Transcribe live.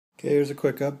Okay, here's a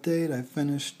quick update. I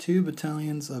finished 2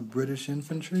 battalions of British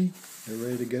infantry. They're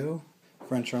ready to go.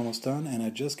 French are almost done, and I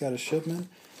just got a shipment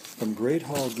from Great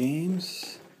Hall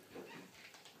Games.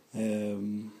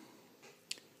 French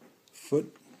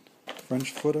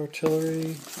foot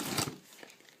artillery,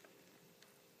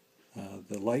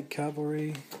 the light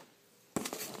cavalry.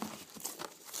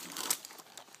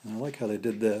 And I like how they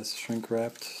did this, shrink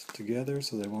wrapped together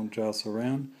so they won't jostle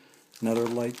around. Another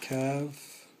light cav.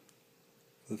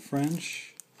 The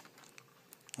French,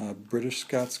 British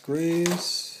Scots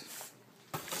Greys,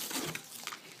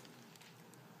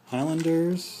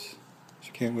 Highlanders, which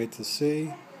I can't wait to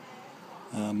see,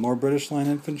 more British Line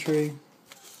Infantry,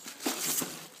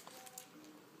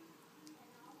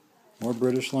 more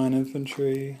British Line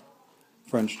Infantry,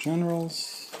 French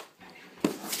Generals,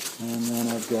 and then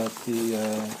I've got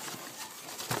the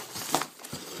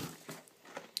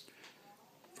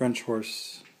French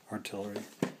Horse Artillery.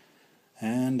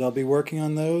 And I'll be working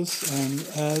on those, and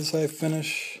as I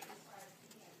finish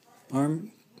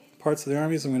parts of the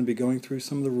armies, I'm going to be going through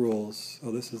some of the rules.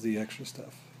 Oh, this is the extra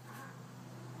stuff.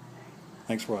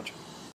 Thanks for watching.